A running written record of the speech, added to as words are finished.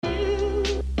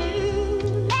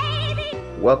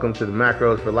Welcome to the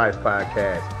Macros for Life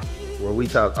podcast, where we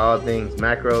talk all things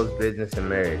macros, business, and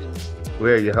marriage.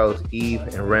 We are your hosts, Eve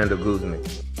and Randall Guzman.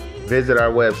 Visit our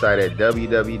website at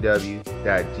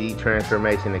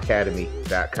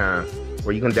www.gtransformationacademy.com,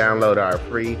 where you can download our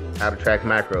free How to Track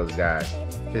Macros guide.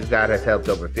 This guide has helped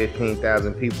over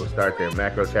 15,000 people start their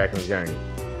macro tracking journey.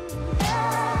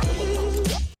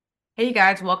 Hey, you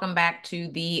guys, welcome back to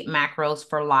the Macros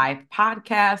for Life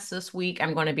podcast. This week,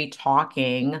 I'm going to be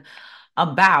talking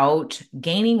about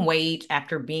gaining weight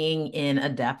after being in a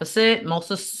deficit,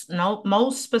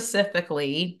 most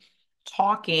specifically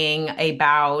talking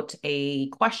about a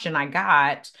question I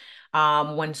got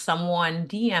when someone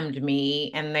DM'd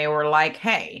me and they were like,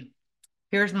 hey,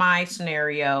 here's my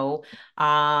scenario.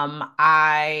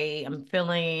 I am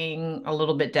feeling a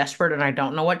little bit desperate and I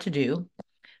don't know what to do.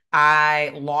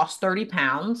 I lost 30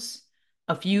 pounds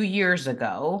a few years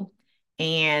ago.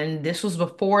 And this was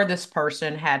before this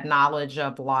person had knowledge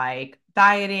of like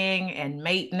dieting and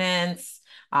maintenance,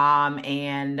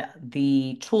 and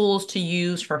the tools to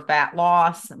use for fat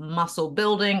loss, muscle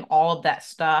building, all of that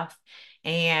stuff.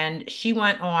 And she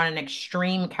went on an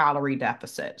extreme calorie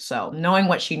deficit. So, knowing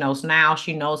what she knows now,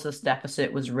 she knows this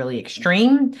deficit was really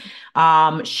extreme.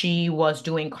 She was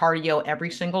doing cardio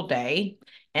every single day,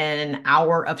 an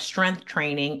hour of strength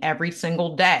training every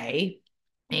single day,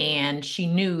 and she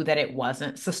knew that it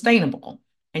wasn't sustainable.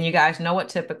 And you guys know what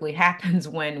typically happens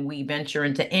when we venture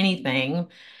into anything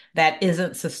that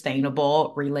isn't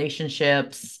sustainable,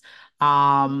 relationships,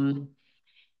 um,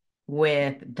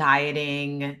 with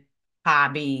dieting,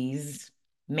 hobbies,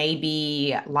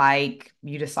 maybe like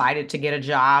you decided to get a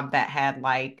job that had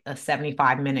like a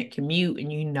 75-minute commute and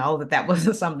you know that that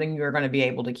wasn't something you were going to be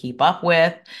able to keep up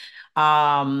with.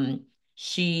 Um,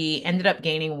 she ended up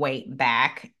gaining weight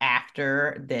back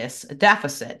after this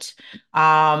deficit.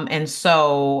 And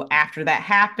so after that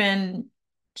happened,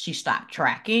 she stopped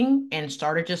tracking and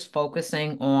started just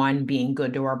focusing on being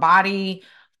good to her body,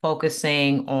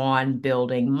 focusing on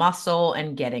building muscle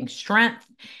and getting strength.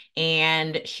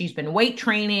 And she's been weight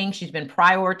training. She's been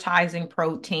prioritizing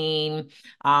protein.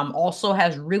 Also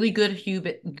has really good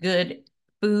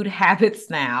food habits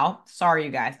now. Sorry,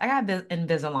 you guys. I got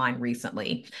Invisalign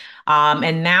recently.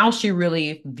 And now she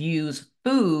really views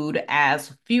food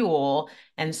as fuel.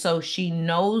 And so she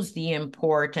knows the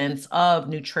importance of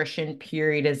nutrition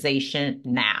periodization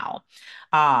now.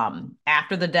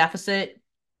 After the deficit,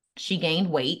 she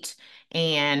gained weight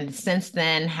and since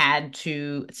then had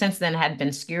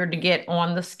been scared to get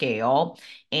on the scale,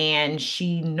 and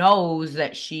she knows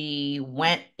that she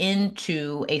went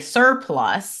into a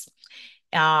surplus,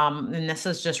 and this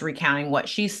is just recounting what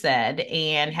she said,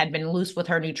 and had been loose with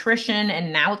her nutrition.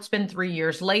 And now it's been 3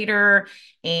 years later,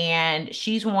 and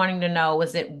she's wanting to know,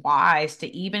 is it wise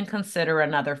to even consider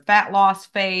another fat loss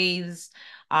phase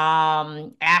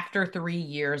after 3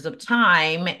 years of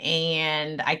time?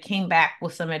 And I came back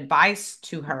with some advice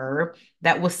to her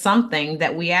that was something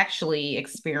that we actually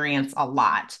experience a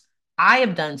lot. I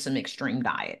have done some extreme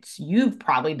diets. You've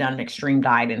probably done an extreme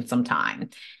diet in some time.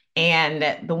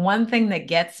 And the one thing that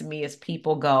gets me is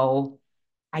people go,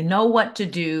 I know what to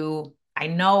do. I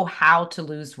know how to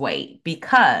lose weight,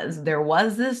 because there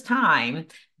was this time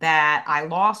that I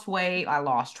lost weight. I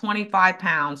lost 25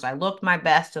 pounds. I looked my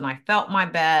best and I felt my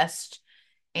best.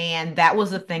 And that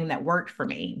was the thing that worked for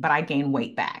me. But I gained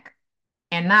weight back,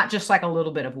 and not just like a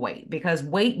little bit of weight, because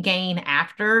weight gain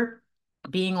after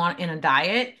being on in a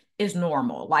diet is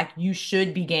normal. Like, you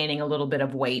should be gaining a little bit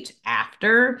of weight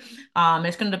after.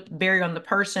 It's going to vary on the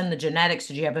person, the genetics.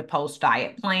 Did you have a post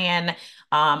diet plan?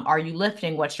 Are you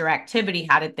lifting? What's your activity?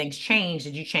 How did things change?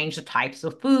 Did you change the types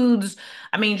of foods?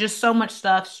 I mean, just so much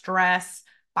stuff, stress,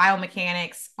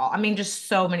 biomechanics. I mean, just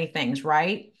so many things,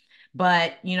 right?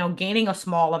 But, gaining a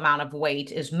small amount of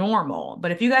weight is normal. But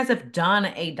if you guys have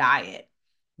done a diet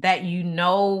that you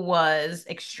know was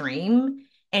extreme,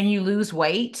 and you lose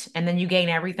weight and then you gain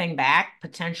everything back,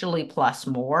 potentially plus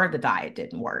more, the diet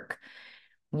didn't work.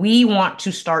 We want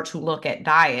to start to look at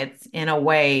diets in a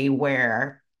way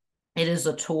where it is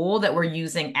a tool that we're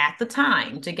using at the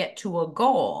time to get to a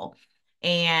goal.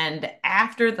 And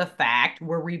after the fact,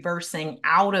 we're reversing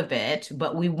out of it,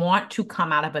 but we want to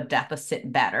come out of a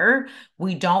deficit better.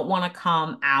 We don't want to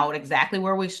come out exactly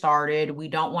where we started. We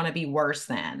don't want to be worse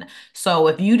than. So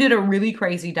if you did a really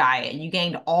crazy diet and you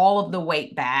gained all of the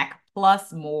weight back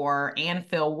plus more and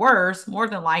feel worse, more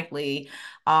than likely,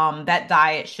 that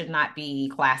diet should not be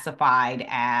classified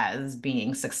as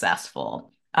being successful.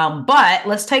 But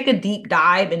let's take a deep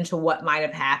dive into what might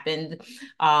have happened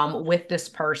with this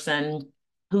person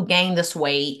who gained this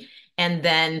weight and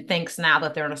then thinks now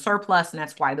that they're in a surplus and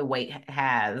that's why the weight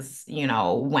has,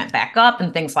 went back up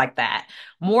and things like that.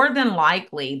 More than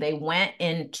likely, they went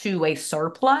into a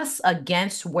surplus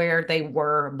against where they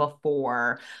were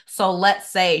before. So let's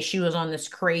say she was on this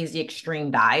crazy extreme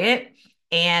diet,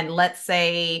 and let's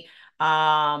say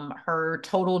her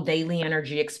total daily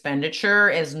energy expenditure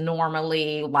is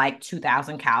normally like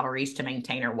 2,000 calories to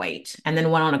maintain her weight, and then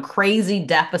went on a crazy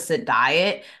deficit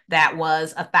diet that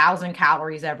was 1,000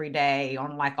 calories every day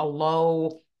on like a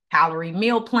low calorie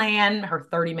meal plan, her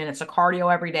 30 minutes of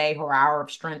cardio every day, her hour of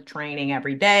strength training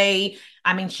every day.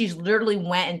 I mean, she's literally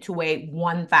went into a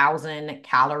 1,000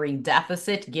 calorie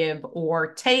deficit, give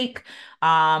or take,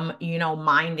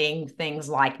 minding things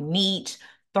like NEAT,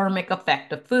 thermic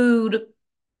effect of food,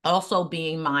 also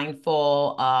being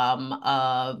mindful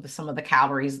of some of the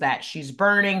calories that she's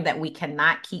burning, that we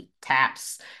cannot keep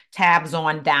tabs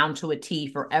on down to a T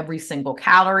for every single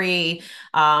calorie,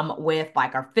 with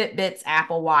like our Fitbits,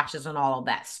 Apple Watches, and all of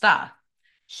that stuff.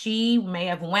 She may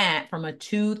have went from a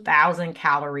 2,000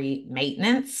 calorie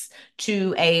maintenance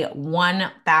to a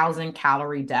 1,000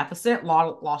 calorie deficit,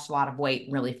 lost a lot of weight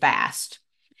really fast.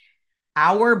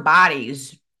 Our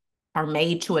bodies are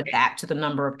made to adapt to the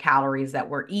number of calories that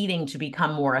we're eating to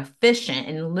become more efficient.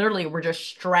 And literally, we're just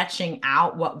stretching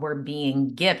out what we're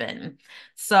being given.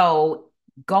 So,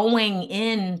 going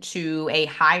into a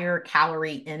higher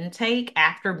calorie intake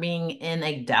after being in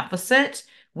a deficit,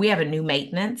 we have a new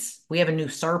maintenance, we have a new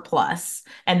surplus,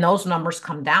 and those numbers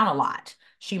come down a lot.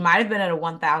 She might have been at a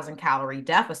 1,000 calorie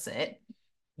deficit,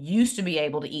 used to be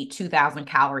able to eat 2,000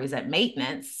 calories at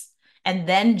maintenance, and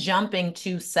then jumping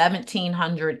to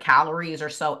 1,700 calories or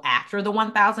so after the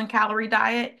 1,000 calorie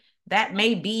diet, that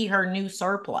may be her new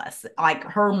surplus. Like,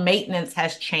 her maintenance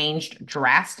has changed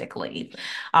drastically.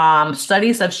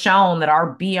 Studies have shown that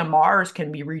our BMRs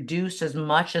can be reduced as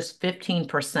much as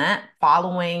 15%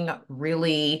 following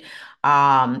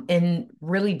in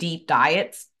really deep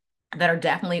diets that are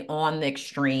definitely on the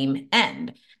extreme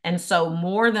end. And so,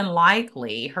 more than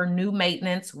likely, her new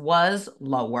maintenance was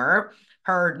lower.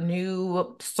 Her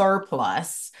new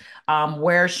surplus,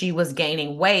 where she was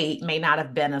gaining weight, may not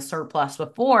have been a surplus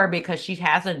before because she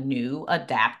has a new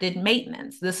adapted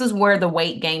maintenance. This is where the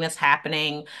weight gain is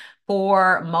happening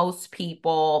for most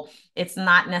people. It's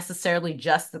not necessarily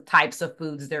just the types of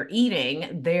foods they're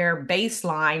eating. Their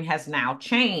baseline has now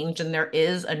changed and there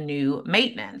is a new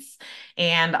maintenance.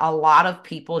 And a lot of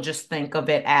people just think of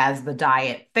it as the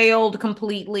diet failed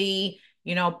completely.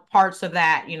 Parts of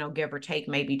that, give or take,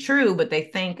 may be true, but they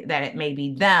think that it may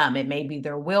be them, it may be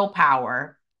their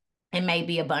willpower, it may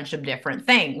be a bunch of different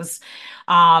things.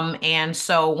 And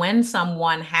so when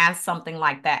someone has something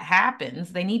like that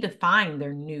happens, they need to find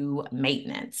their new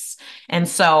maintenance. And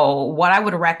so, what I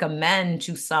would recommend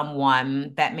to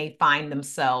someone that may find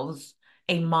themselves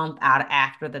a month out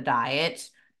after the diet,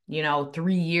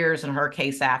 3 years in her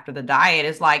case after the diet,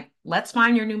 is like, let's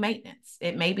find your new maintenance.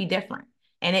 It may be different.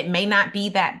 And it may not be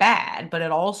that bad, but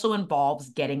it also involves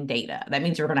getting data. That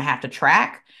means we're going to have to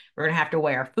track. We're going to have to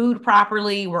weigh our food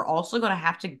properly. We're also going to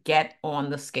have to get on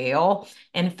the scale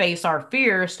and face our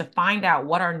fears to find out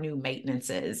what our new maintenance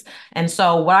is. And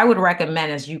so, what I would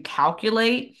recommend is you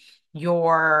calculate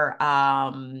your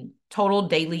total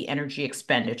daily energy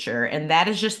expenditure. And that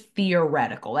is just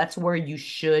theoretical. That's where you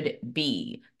should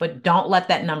be. But don't let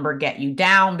that number get you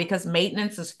down, because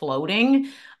maintenance is floating.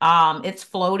 It's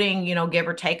floating, give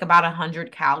or take about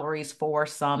 100 calories for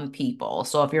some people.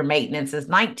 So if your maintenance is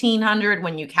 1,900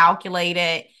 when you calculate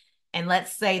it, and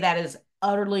let's say that is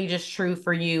utterly just true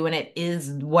for you and it is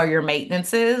where your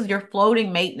maintenance is, your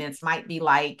floating maintenance might be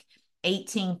like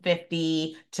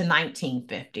 1,850 to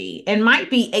 1,950. It might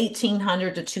be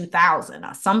 1,800 to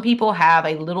 2,000. Some people have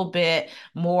a little bit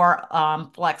more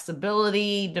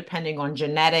flexibility depending on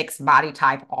genetics, body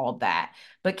type, all of that.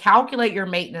 But calculate your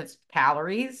maintenance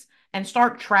calories and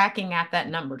start tracking at that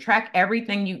number. Track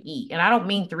everything you eat. And I don't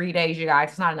mean 3 days, you guys.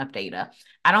 It's not enough data.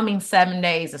 I don't mean 7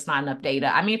 days. It's not enough data.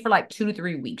 I mean for like 2 to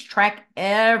 3 weeks. Track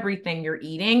everything you're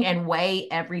eating and weigh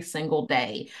every single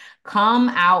day. Come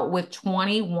out with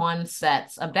 21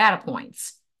 sets of data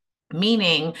points,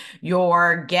 meaning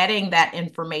you're getting that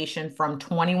information from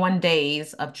 21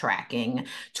 days of tracking,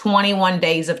 21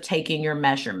 days of taking your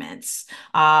measurements,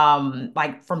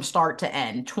 like from start to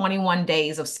end, 21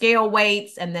 days of scale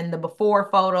weights, and then the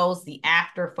before photos, the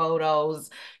after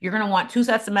photos. You're going to want 2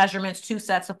 sets of measurements, 2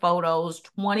 sets of photos,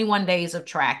 21 days of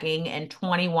tracking, and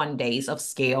 21 days of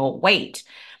scale weight.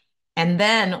 And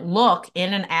then look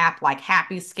in an app like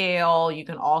Happy Scale. You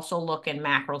can also look in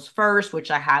Macros First, which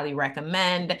I highly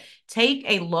recommend. Take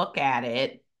a look at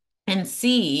it and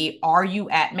see, are you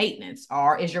at maintenance,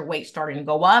 or is your weight starting to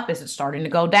go up? Is it starting to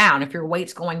go down? If your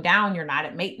weight's going down, you're not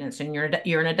at maintenance and you're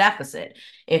in a deficit.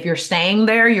 If you're staying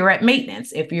there, you're at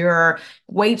maintenance. If your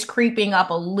weight's creeping up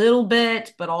a little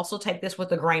bit, but also take this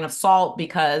with a grain of salt,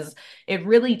 because it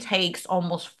really takes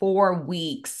almost 4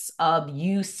 weeks of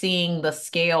you seeing the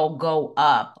scale go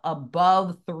up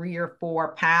above 3 or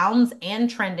 4 pounds and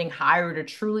trending higher to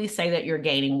truly say that you're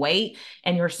gaining weight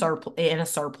and you're in a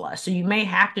surplus. So you may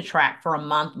have to track for a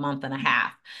month, month and a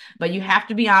half, but you have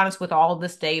to be honest with all of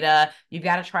this data. You've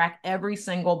got to track every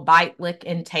single bite, lick,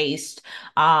 and taste.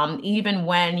 Even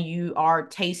when you are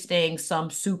tasting some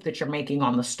soup that you're making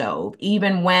on the stove,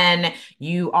 even when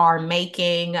you are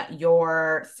making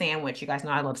your sandwich. You guys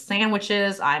know I love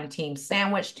sandwiches. I'm team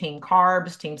sandwich, team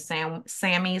carbs, team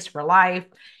Sammy's for life.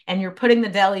 And you're putting the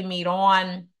deli meat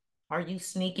on. Are you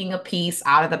sneaking a piece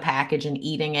out of the package and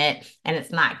eating it and it's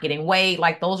not getting weighed?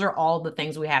 Like, those are all the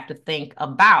things we have to think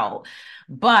about.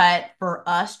 But for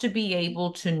us to be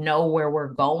able to know where we're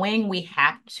going, we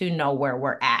have to know where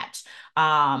we're at.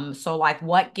 So like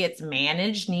what gets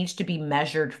managed needs to be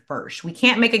measured first. We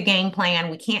can't make a game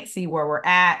plan. We can't see where we're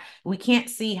at. We can't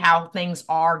see how things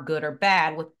are good or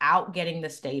bad without getting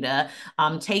this data,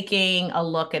 taking a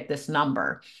look at this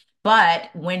number. But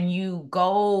when you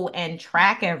go and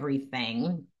track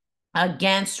everything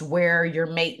against where your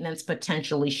maintenance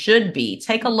potentially should be,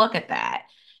 take a look at that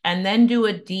and then do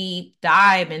a deep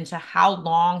dive into how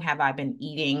long have I been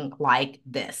eating like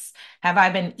this? Have I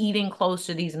been eating close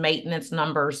to these maintenance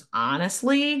numbers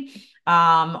honestly?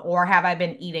 Or have I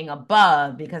been eating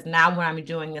above? Because now when I'm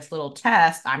doing this little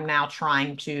test, I'm now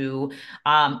trying to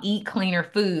eat cleaner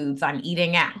foods. I'm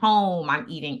eating at home. I'm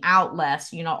eating out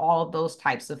less, all of those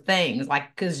types of things.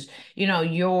 Like, because,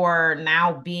 you're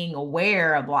now being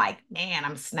aware of like, man,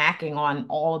 I'm snacking on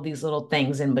all of these little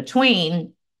things in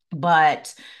between.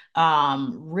 But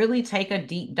really take a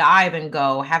deep dive and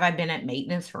go, have I been at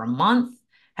maintenance for a month?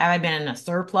 Have I been in a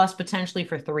surplus potentially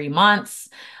for 3 months?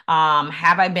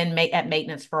 Have I been at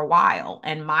maintenance for a while?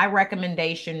 And my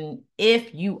recommendation,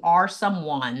 if you are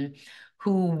someone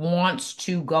who wants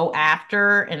to go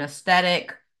after an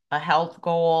aesthetic, a health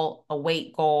goal, a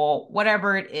weight goal,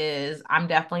 whatever it is, I'm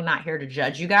definitely not here to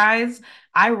judge you guys.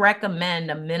 I recommend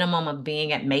a minimum of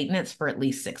being at maintenance for at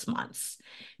least 6 months.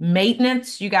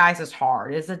 Maintenance, you guys, is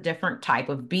hard. It's a different type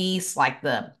of beast. Like,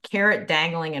 the carrot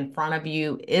dangling in front of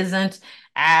you isn't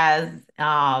as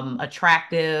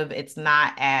attractive. It's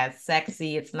not as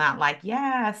sexy. It's not like,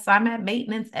 yes, I'm at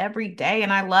maintenance every day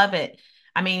and I love it.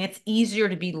 I mean, it's easier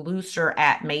to be looser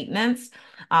at maintenance.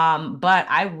 But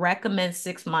I recommend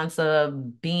 6 months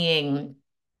of being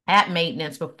at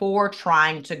maintenance before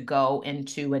trying to go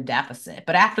into a deficit.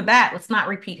 But after that, let's not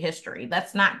repeat history.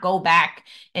 Let's not go back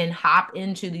and hop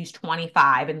into these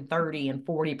 25 and 30 and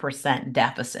 40%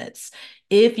 deficits.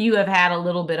 If you have had a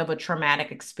little bit of a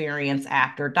traumatic experience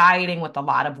after dieting with a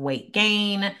lot of weight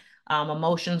gain,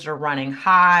 emotions are running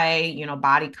high,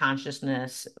 body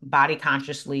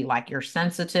consciously, like you're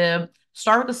sensitive,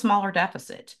 start with a smaller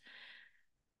deficit.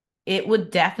 It would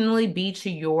definitely be to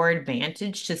your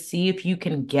advantage to see if you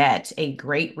can get a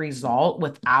great result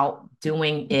without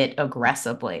doing it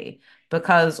aggressively.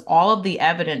 Because all of the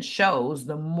evidence shows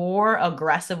the more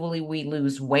aggressively we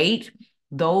lose weight,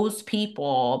 those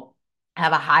people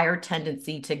have a higher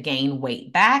tendency to gain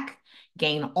weight back,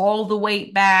 gain all the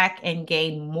weight back, and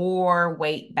gain more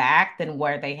weight back than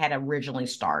where they had originally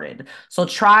started. So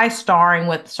try starting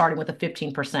with a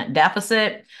 15%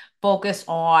 deficit. Focus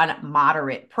on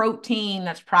moderate protein.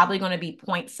 That's probably going to be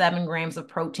 0.7 grams of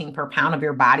protein per pound of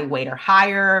your body weight or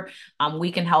higher.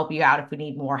 We can help you out if we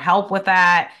need more help with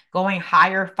that. Going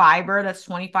higher fiber, that's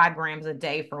 25 grams a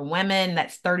day for women.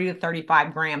 That's 30 to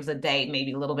 35 grams a day,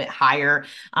 maybe a little bit higher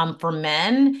for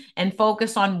men. And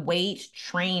focus on weight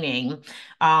training.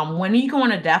 When you go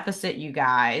on a deficit, you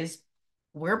guys,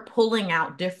 we're pulling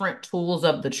out different tools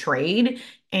of the trade,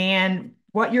 and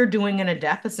what you're doing in a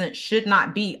deficit should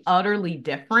not be utterly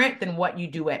different than what you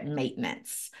do at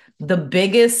maintenance. The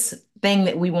biggest thing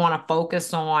that we want to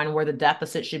focus on, where the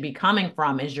deficit should be coming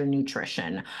from, is your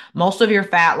nutrition. Most of your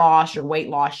fat loss, your weight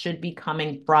loss should be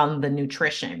coming from the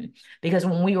nutrition. Because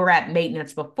when we were at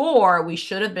maintenance before, we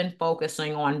should have been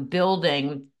focusing on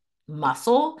building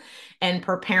muscle and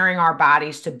preparing our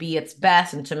bodies to be its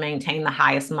best and to maintain the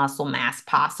highest muscle mass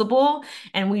possible.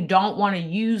 And we don't want to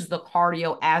use the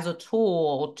cardio as a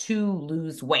tool to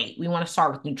lose weight. We want to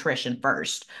start with nutrition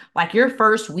first. Like, your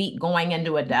first week going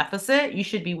into a deficit, you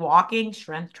should be walking,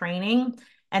 strength training,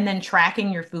 and then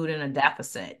tracking your food in a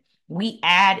deficit. We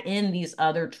add in these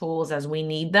other tools as we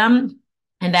need them.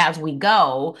 and as we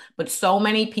go. But so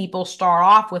many people start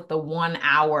off with the 1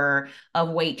 hour of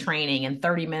weight training and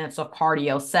 30 minutes of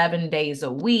cardio 7 days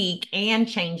a week, and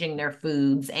changing their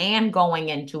foods and going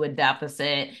into a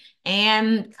deficit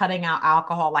and cutting out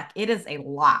alcohol. Like, it is a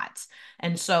lot.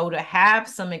 And so to have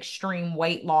some extreme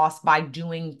weight loss by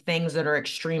doing things that are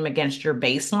extreme against your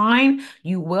baseline,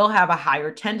 you will have a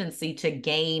higher tendency to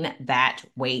gain that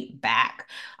weight back.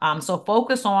 So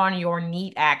focus on your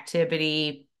NEAT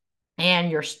activity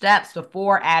and your steps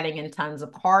before adding in tons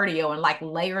of cardio, and like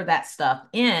layer that stuff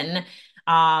in,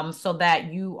 so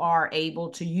that you are able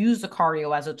to use the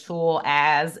cardio as a tool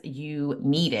as you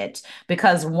need it.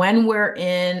 Because when we're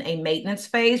in a maintenance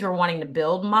phase, we're wanting to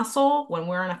build muscle. When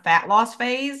we're in a fat loss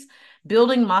phase,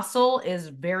 building muscle is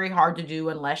very hard to do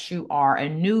unless you are a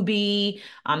newbie.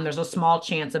 There's a small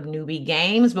chance of newbie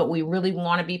gains, but we really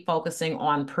want to be focusing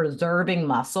on preserving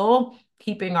muscle,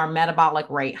 keeping our metabolic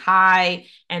rate high,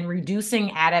 and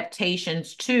reducing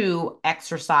adaptations to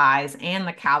exercise and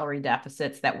the calorie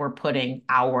deficits that we're putting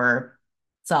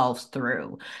ourselves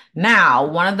through. Now,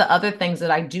 one of the other things that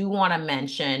I do want to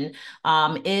mention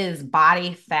is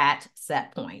body fat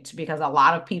set point, because a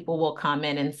lot of people will come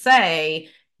in and say,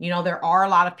 there are a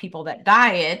lot of people that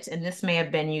diet, and this may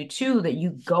have been you too, that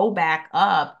you go back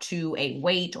up to a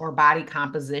weight or body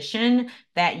composition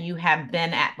that you have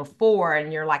been at before.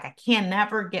 And you're like, I can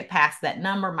never get past that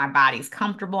number. My body's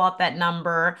comfortable at that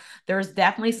number. There's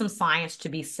definitely some science to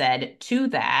be said to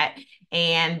that.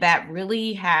 And that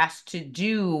really has to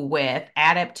do with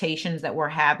adaptations that we're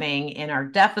having in our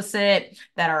deficit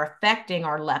that are affecting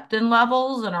our leptin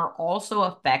levels and are also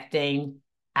affecting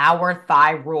our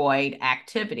thyroid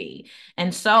activity.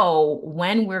 And so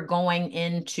when we're going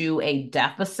into a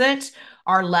deficit,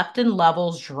 our leptin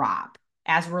levels drop.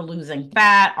 As we're losing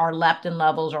fat, our leptin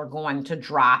levels are going to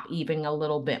drop even a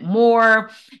little bit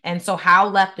more. And so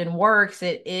how leptin works,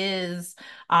 it is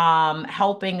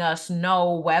helping us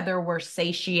know whether we're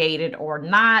satiated or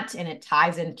not. And it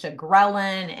ties into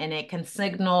ghrelin, and it can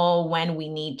signal when we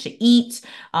need to eat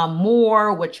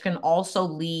more, which can also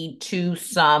lead to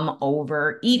some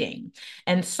overeating.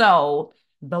 And so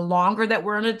the longer that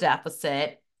we're in a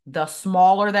deficit, the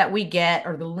smaller that we get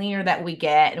or the leaner that we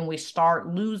get, and we start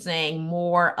losing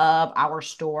more of our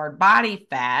stored body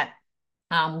fat,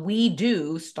 we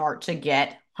do start to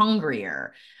get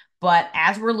hungrier. But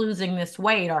as we're losing this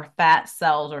weight, our fat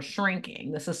cells are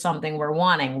shrinking. This is something we're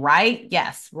wanting, right?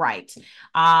 Yes, right.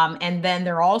 And then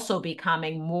they're also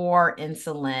becoming more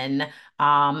insulin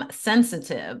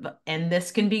sensitive. And this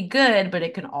can be good, but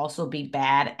it can also be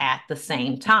bad at the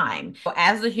same time. So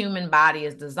as the human body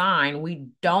is designed, we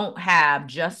don't have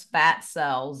just fat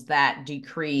cells that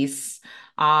decrease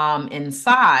in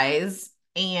size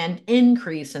and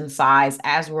increase in size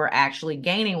as we're actually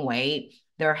gaining weight.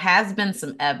 There has been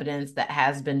some evidence that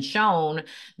has been shown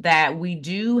that we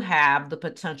do have the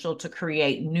potential to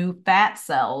create new fat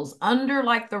cells under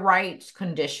like the right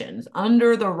conditions,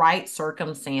 under the right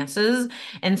circumstances.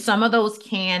 And some of those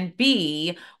can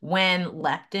be when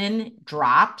leptin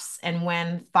drops and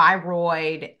when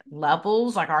thyroid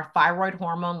levels, like our thyroid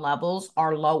hormone levels,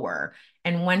 are lower.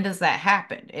 And when does that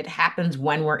happen? It happens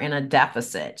when we're in a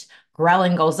deficit.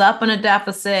 Ghrelin goes up in a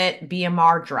deficit,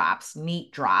 BMR drops,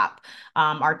 NEAT drop,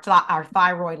 our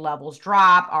thyroid levels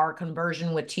drop, our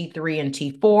conversion with T3 and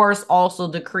T4 is also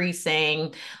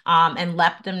decreasing, and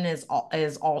leptin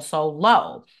is also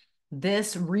low.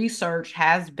 This research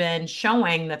has been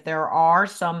showing that there are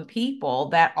some people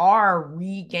that are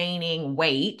regaining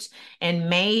weight and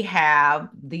may have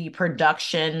the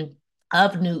production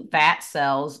of new fat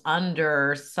cells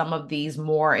under some of these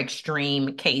more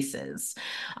extreme cases.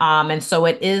 And so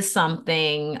it is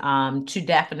something to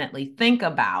definitely think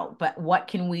about. But what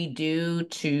can we do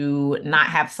to not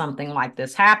have something like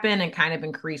this happen and kind of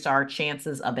increase our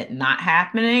chances of it not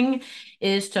happening?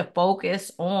 Is to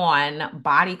focus on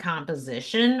body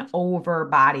composition over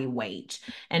body weight,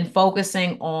 and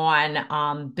focusing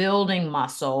on building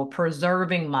muscle,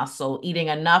 preserving muscle, eating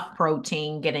enough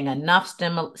protein, getting enough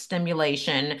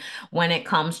stimulation when it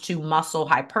comes to muscle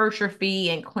hypertrophy,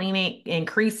 and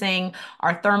increasing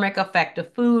our thermic effect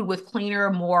of food with cleaner,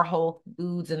 more whole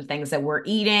foods and things that we're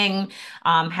eating,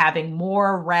 having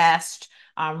more rest,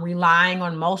 relying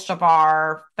on most of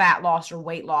our fat loss or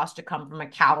weight loss to come from a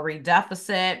calorie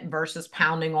deficit versus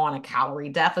pounding on a calorie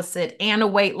deficit and a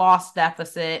weight loss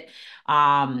deficit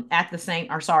at the same,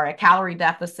 or sorry, a calorie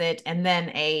deficit and then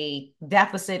a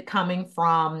deficit coming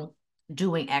from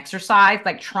doing exercise,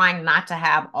 like trying not to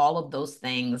have all of those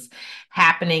things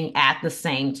happening at the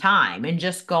same time and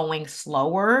just going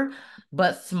slower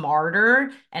but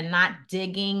smarter and not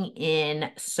digging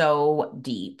in so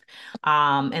deep.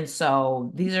 And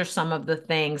so these are some of the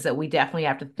things that we definitely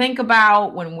have to think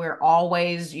about when we're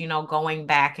always, going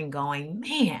back and going,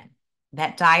 man,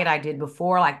 that diet I did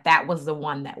before, like that was the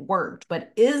one that worked.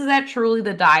 But is that truly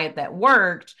the diet that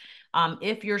worked?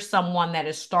 If you're someone that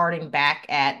is starting back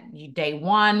at day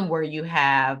one, where you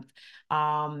have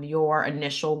your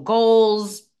initial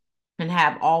goals and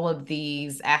have all of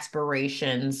these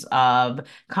aspirations of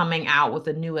coming out with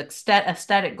a new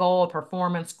aesthetic goal,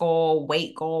 performance goal,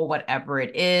 weight goal, whatever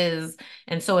it is.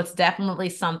 And so it's definitely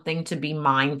something to be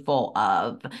mindful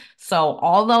of. So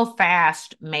although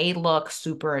fast may look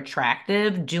super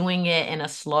attractive, doing it in a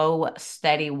slow,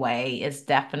 steady way is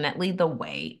definitely the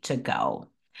way to go.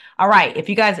 All right, if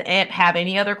you guys have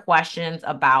any other questions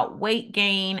about weight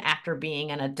gain after being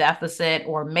in a deficit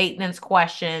or maintenance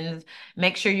questions,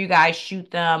 make sure you guys shoot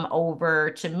them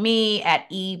over to me at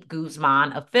Eve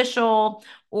Guzman Official,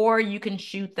 or you can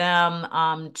shoot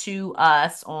them to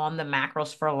us on the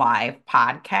Macros for Life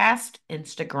podcast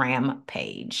Instagram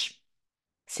page.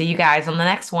 See you guys on the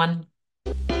next one.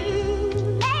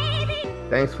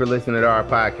 Thanks for listening to our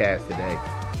podcast today.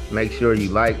 Make sure you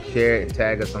like, share, and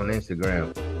tag us on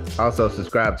Instagram. Also,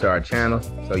 subscribe to our channel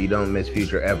so you don't miss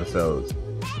future episodes.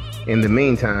 In the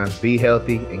meantime, be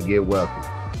healthy and get wealthy.